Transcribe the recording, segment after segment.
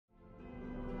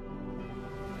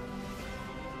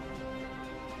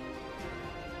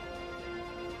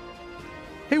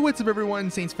Hey, what's up everyone,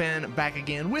 Saintsfan back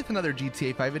again with another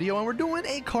GTA 5 video, and we're doing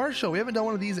a car show. We haven't done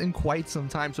one of these in quite some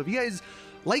time, so if you guys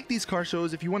like these car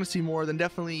shows, if you want to see more, then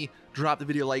definitely drop the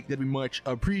video like, that'd be much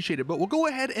appreciated. But we'll go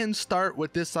ahead and start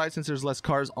with this side since there's less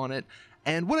cars on it.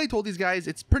 And what I told these guys,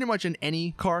 it's pretty much an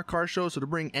any car show, so to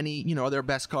bring any, their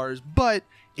best cars, but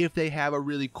if they have a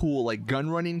really cool like gun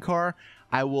running car,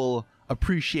 I will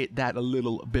appreciate that a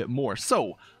little bit more.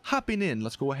 So hopping in,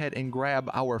 let's go ahead and grab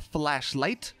our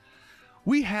flashlight.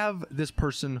 We have this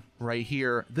person right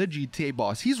here, the GTA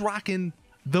boss. He's rocking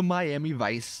the Miami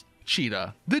Vice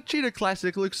Cheetah. The Cheetah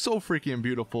Classic looks so freaking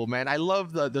beautiful, man. I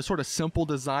love the sort of simple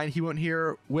design he went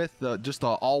here with, just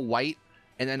all white.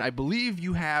 And then I believe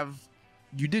you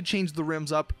did change the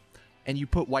rims up and you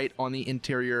put white on the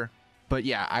interior. But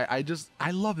yeah,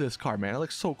 I love this car, man. It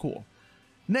looks so cool.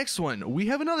 Next one, we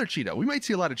have another Cheetah. We might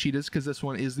see a lot of Cheetahs because this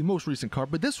one is the most recent car,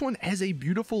 but this one has a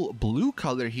beautiful blue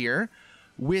color here,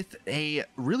 with a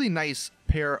really nice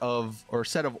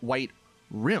set of white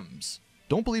rims.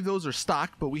 Don't believe those are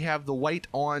stock, but we have the white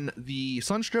on the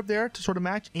sun strip there to sort of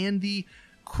match, and the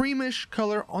creamish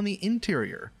color on the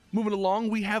interior. Moving along,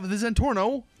 we have the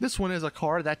Zentorno. This one is a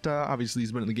car that obviously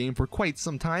has been in the game for quite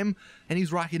some time, and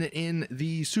he's rocking it in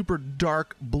the super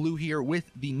dark blue here with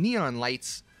the neon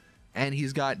lights, and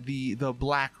he's got the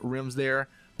black rims there.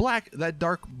 Black, that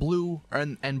dark blue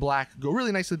and black go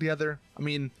really nicely together. I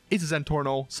mean, it's a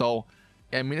Zentorno, so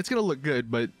I mean, it's gonna look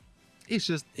good, but it's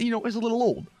just, it's a little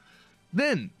old.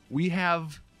 Then we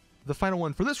have the final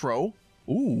one for this row.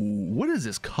 Ooh, what is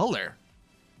this color?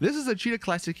 This is a Cheetah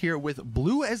Classic here with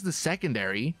blue as the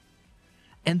secondary,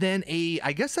 and then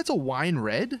I guess that's a wine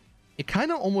red. It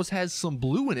kind of almost has some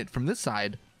blue in it from this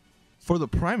side for the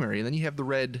primary, and then you have the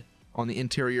red on the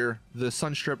interior, the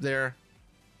sun strip there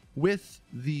with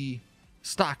the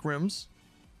stock rims.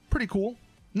 Pretty cool.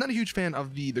 Not a huge fan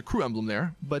of the crew emblem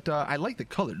there, but I like the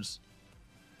colors.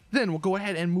 Then we'll go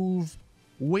ahead and move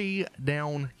way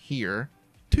down here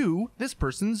to this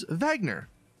person's Vagner.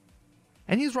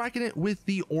 And he's rocking it with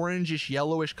the orangish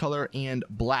yellowish color and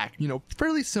black.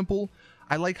 Fairly simple.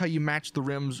 I like how you match the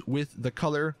rims with the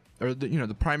color, or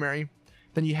the primary.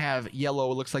 Then you have yellow,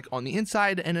 it looks like, on the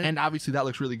inside, and obviously that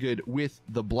looks really good with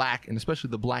the black, and especially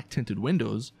the black tinted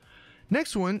windows.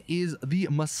 Next one is the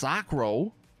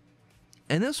Massacro,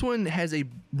 and this one has a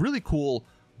really cool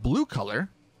blue color.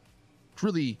 It's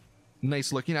really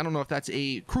nice looking. I don't know if that's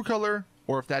a crew color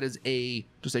or if that is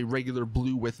just a regular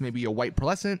blue with maybe a white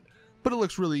pearlescent, but it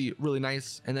looks really, really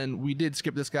nice. And then we did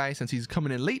skip this guy since he's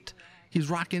coming in late. He's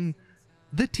rocking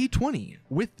the T20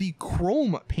 with the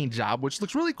chrome paint job, which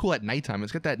looks really cool at nighttime.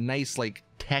 It's got that nice like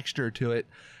texture to it,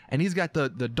 and he's got the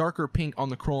darker pink on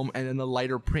the chrome and then the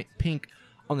lighter pink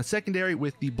on the secondary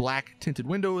with the black tinted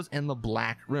windows and the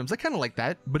black rims. I kind of like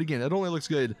that, but again, it only looks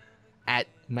good at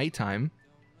nighttime.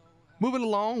 Moving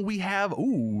along, we have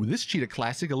this Cheetah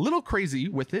Classic, a little crazy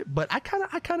with it, but I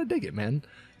kind of dig it, man.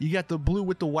 You got the blue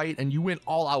with the white, and you went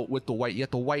all out with the white. You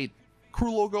got the white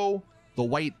crew logo, the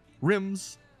white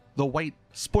rims, the white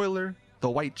spoiler, the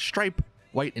white stripe,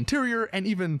 white interior, and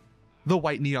even the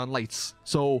white neon lights.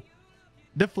 So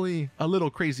definitely a little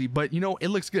crazy, but it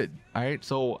looks good. All right,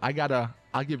 so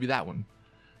I'll give you that one.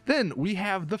 Then we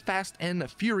have the Fast and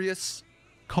Furious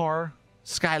car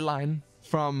Skyline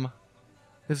from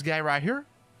this guy right here.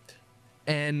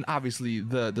 And obviously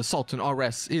the Sultan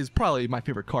RS is probably my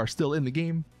favorite car still in the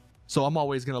game, so I'm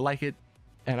always gonna like it.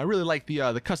 And I really like the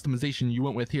customization you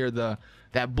went with here,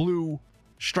 that blue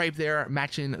stripe there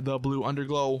matching the blue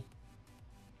underglow.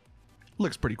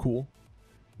 Looks pretty cool.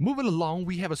 Moving along,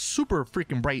 we have a super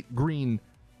freaking bright green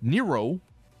Nero.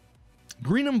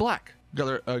 Green and black,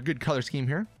 a good color scheme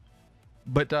here.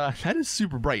 But that is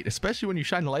super bright, especially when you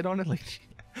shine the light on it. Like,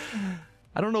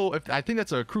 I don't know I think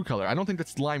that's a crew color. I don't think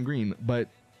that's lime green, but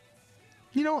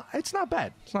it's not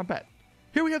bad. It's not bad.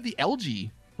 Here we have the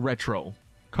LG Retro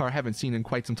car I haven't seen in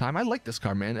quite some time. I like this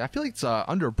car, man. I feel like it's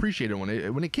underappreciated.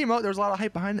 When it came out, there was a lot of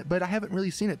hype behind it, but I haven't really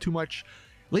seen it too much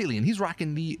lately. And he's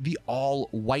rocking the all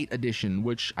white edition,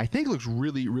 which I think looks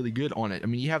really, really good on it. I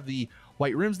mean, you have the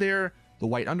white rims there, the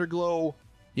white underglow,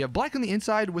 you have black on the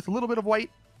inside with a little bit of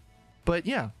white, but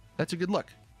yeah, that's a good look.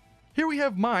 Here we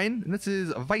have mine, and this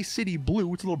is Vice City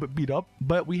Blue. It's a little bit beat up,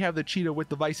 but we have the Cheetah with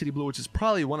the Vice City Blue, which is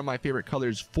probably one of my favorite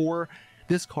colors for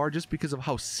this car just because of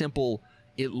how simple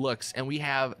it looks. And we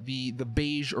have the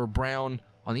beige or brown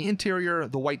on the interior,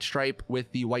 the white stripe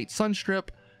with the white sun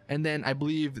strip, and then I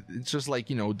believe it's just like,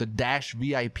 the Dash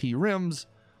VIP rims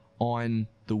on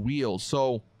the wheels.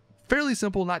 So fairly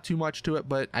simple, not too much to it,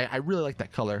 but I really like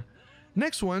that color.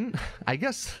 Next one, I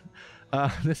guess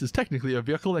this is technically a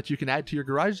vehicle that you can add to your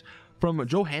garage. From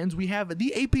Joe Hands, we have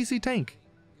the APC tank.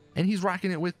 And he's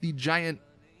rocking it with the giant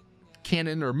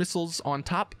cannon or missiles on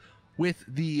top with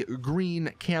the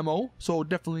green camo. So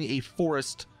definitely a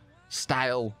forest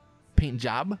style paint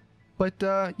job.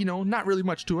 But, you know, not really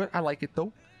much to it. I like it,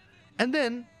 though. And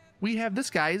then we have this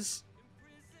guy's,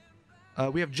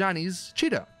 we have Johnny's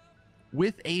Cheetah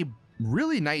with a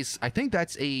really nice, I think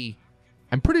that's a,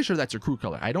 I'm pretty sure that's a crew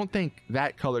color. I don't think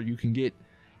that color you can get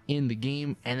in the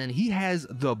game. And then he has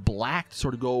the black to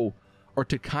sort of go, or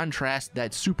to contrast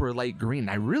that super light green.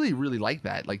 I really, really like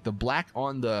that. Like the black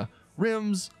on the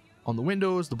rims, on the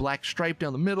windows, the black stripe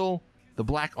down the middle, the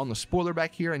black on the spoiler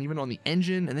back here, and even on the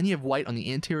engine. And then you have white on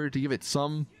the interior to give it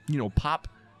some, you know, pop.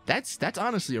 That's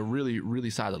honestly a really, really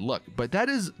solid look. But that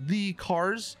is the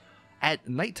cars at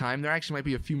nighttime. There actually might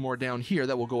be a few more down here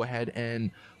that we'll go ahead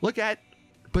and look at.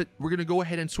 But we're going to go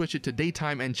ahead and switch it to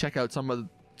daytime and check out some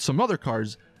other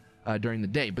cars during the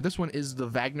day. But this one is the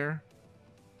Vagner.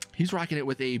 He's rocking it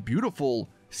with a beautiful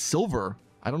silver.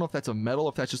 I don't know if that's a metal,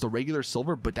 if that's just a regular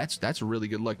silver, but that's a really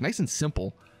good look. Nice and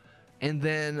simple. And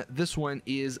then this one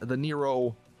is the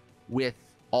Nero with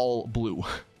all blue.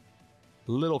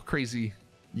 Little crazy.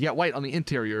 You got white on the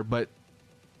interior, but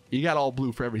you got all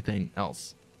blue for everything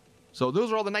else. So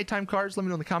those are all the nighttime cars. Let me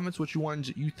know in the comments which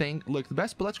ones you think look the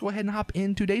best, but let's go ahead and hop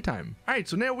into daytime. All right,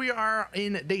 so now we are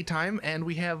in daytime and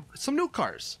we have some new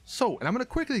cars. So, and I'm going to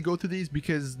quickly go through these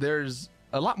because there's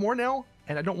a lot more now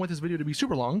and I don't want this video to be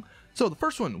super long. So the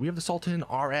first one, we have the Sultan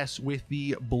RS with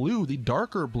the blue, the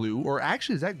darker blue, or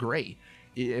actually is that gray?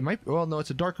 It might, well, no, it's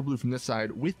a darker blue from this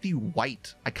side with the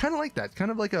white. I kind of like that. It's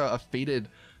kind of like a faded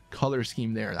color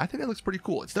scheme there. I think that looks pretty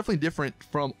cool. It's definitely different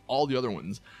from all the other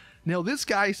ones. Now this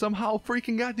guy somehow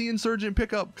freaking got the Insurgent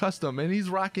pickup custom and he's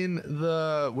rocking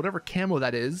the whatever camo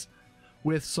that is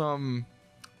with some,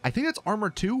 I think that's armor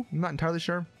 2. I'm not entirely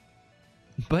sure.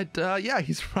 But yeah,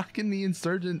 he's rocking the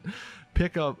Insurgent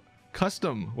pickup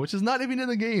custom, which is not even in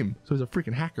the game. So he's a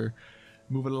freaking hacker.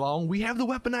 Moving along, we have the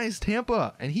weaponized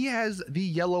Tampa and he has the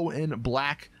yellow and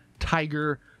black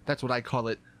tiger. That's what I call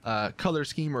it. Color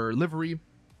scheme or livery.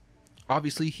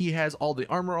 Obviously, he has all the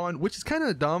armor on, which is kind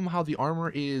of dumb how the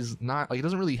armor is not, like, it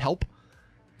doesn't really help.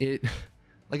 It,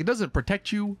 like, it doesn't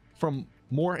protect you from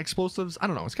more explosives. I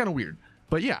don't know. It's kind of weird.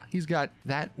 But yeah, he's got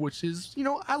that, which is, you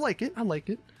know, I like it. I like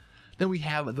it. Then we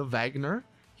have the Vagner.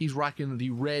 He's rocking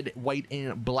the red, white,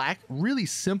 and black. Really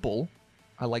simple.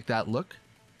 I like that look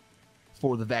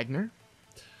for the Vagner.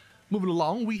 Moving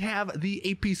along, we have the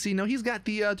APC. Now, he's got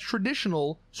the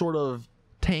traditional sort of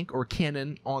tank or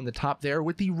cannon on the top there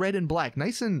with the red and black.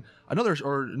 Nice, and another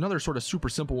sort of super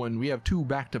simple one. We have two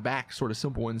back-to-back sort of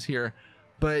simple ones here,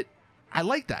 but I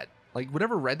like that. Like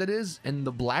whatever red that is and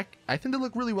the black, I think they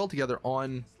look really well together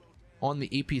on the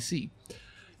APC.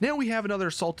 Now we have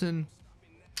another Sultan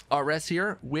RS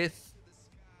here with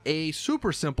a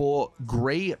super simple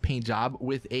gray paint job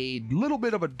with a little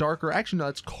bit of a darker, actually no,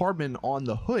 it's carbon on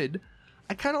the hood.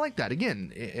 I kind of like that.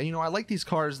 Again, you know, I like these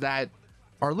cars that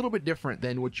are a little bit different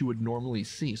than what you would normally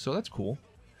see, so that's cool.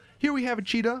 Here we have a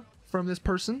Cheetah from this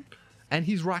person, and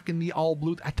he's rocking the all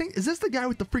blue. I think, is this the guy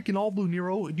with the freaking all blue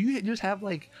Nero? Do you just have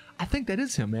like, I think that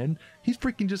is him, man. He's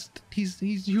freaking just,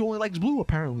 he only likes blue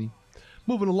apparently.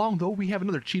 Moving along though, we have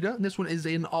another Cheetah, and this one is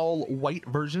an all white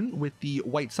version with the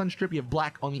white sun strip. You have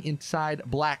black on the inside,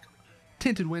 black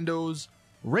tinted windows,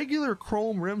 regular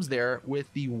chrome rims there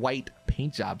with the white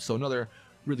paint job. So another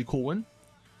really cool one.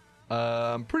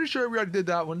 I'm pretty sure we already did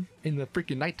that one in the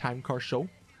freaking nighttime car show.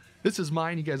 This is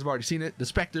mine. You guys have already seen it. The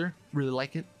Spectre. Really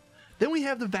like it. Then we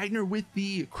have the Vagner with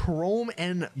the chrome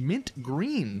and mint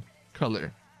green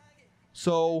color.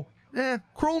 So,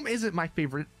 chrome isn't my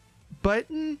favorite, but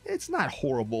it's not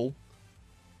horrible.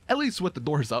 At least with the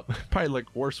doors up. Probably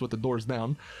like worse with the doors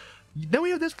down. Then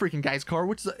we have this freaking guy's car,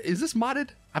 which is this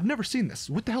modded? I've never seen this.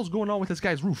 What the hell's going on with this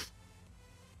guy's roof?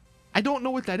 I don't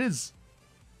know what that is.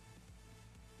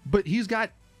 But he's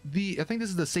got the, I think this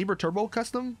is the Saber Turbo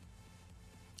custom.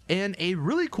 And a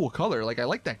really cool color. Like, I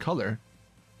like that color.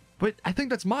 But I think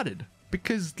that's modded.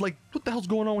 Because, like, what the hell's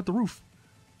going on with the roof?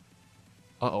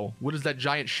 Uh-oh. What is that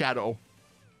giant shadow?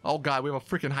 Oh, God, we have a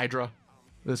freaking Hydra.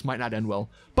 This might not end well.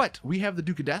 But we have the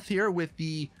Duke of Death here with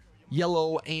the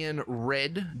yellow and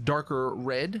red, darker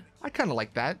red. I kind of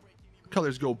like that.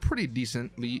 Colors go pretty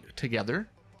decently together.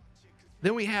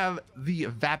 Then we have the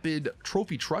Vapid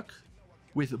Trophy Truck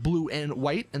with blue and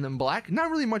white and then black.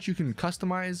 Not really much you can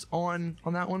customize on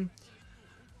that one.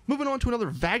 Moving on to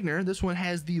another Vagner. This one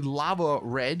has the lava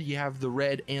red. You have the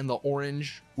red and the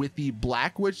orange with the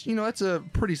black, which, you know, that's a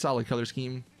pretty solid color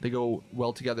scheme. They go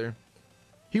well together.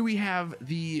 Here we have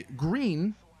the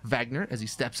green Vagner as he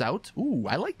steps out. Ooh,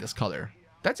 I like this color.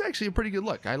 That's actually a pretty good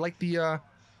look. I like the,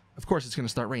 of course it's going to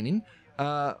start raining.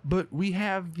 But we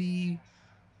have the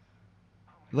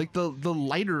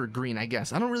lighter green, I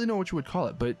guess. I don't really know what you would call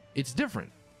it, but it's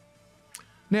different.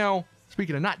 Now,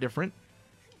 speaking of not different,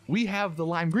 we have the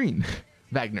lime green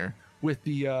Vagner with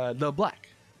the black.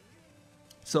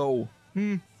 So,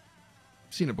 seen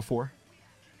it before.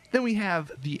 Then we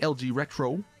have the LG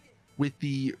Retro with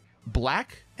the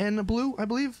black and blue, I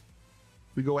believe.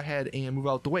 We go ahead and move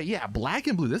out the way. Yeah, black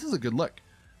and blue. This is a good look.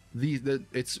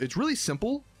 It's really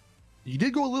simple. You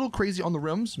did go a little crazy on the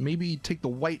rims. Maybe take the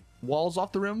white walls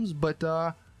off the rims, but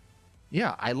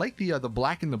yeah, I like the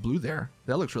black and the blue there.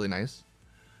 That looks really nice.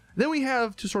 Then we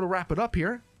have, to sort of wrap it up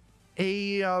here,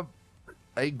 a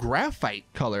graphite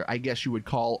color, I guess you would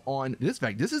call, on this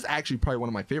Vag. This is actually probably one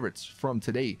of my favorites from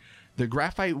today. The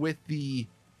graphite with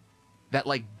that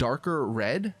like darker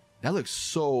red. That looks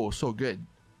so good.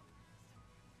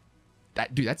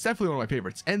 That's definitely one of my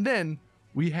favorites. And then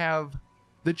we have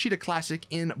the Cheetah Classic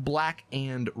in black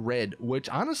and red, which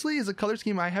honestly is a color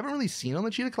scheme I haven't really seen on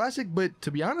the Cheetah Classic, but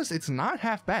to be honest, it's not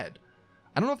half bad.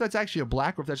 I don't know if that's actually a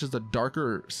black or if that's just a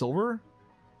darker silver,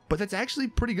 but that's actually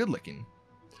pretty good looking.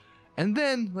 And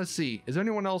then, let's see, is there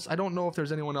anyone else? I don't know if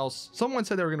there's anyone else. Someone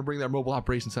said they were going to bring their mobile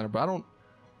operations center, but I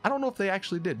don't know if they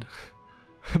actually did.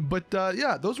 But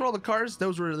yeah, those were all the cars.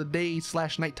 Those were the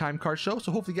day/nighttime car show.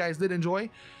 So hopefully you guys did enjoy.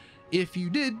 If you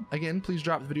did, again, please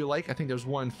drop the video a like. I think there's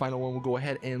one final one we'll go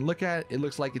ahead and look at. It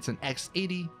looks like it's an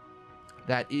X80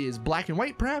 that is black and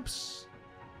white, perhaps.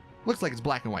 Looks like it's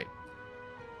black and white.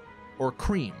 Or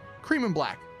cream and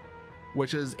black,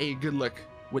 which is a good look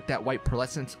with that white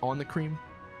pearlescence on the cream.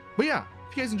 But yeah,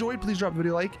 if you guys enjoyed, please drop the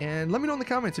video a like and let me know in the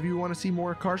comments if you want to see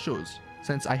more car shows,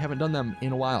 since I haven't done them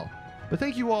in a while. But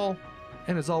thank you all,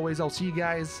 and as always, I'll see you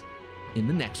guys in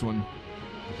the next one.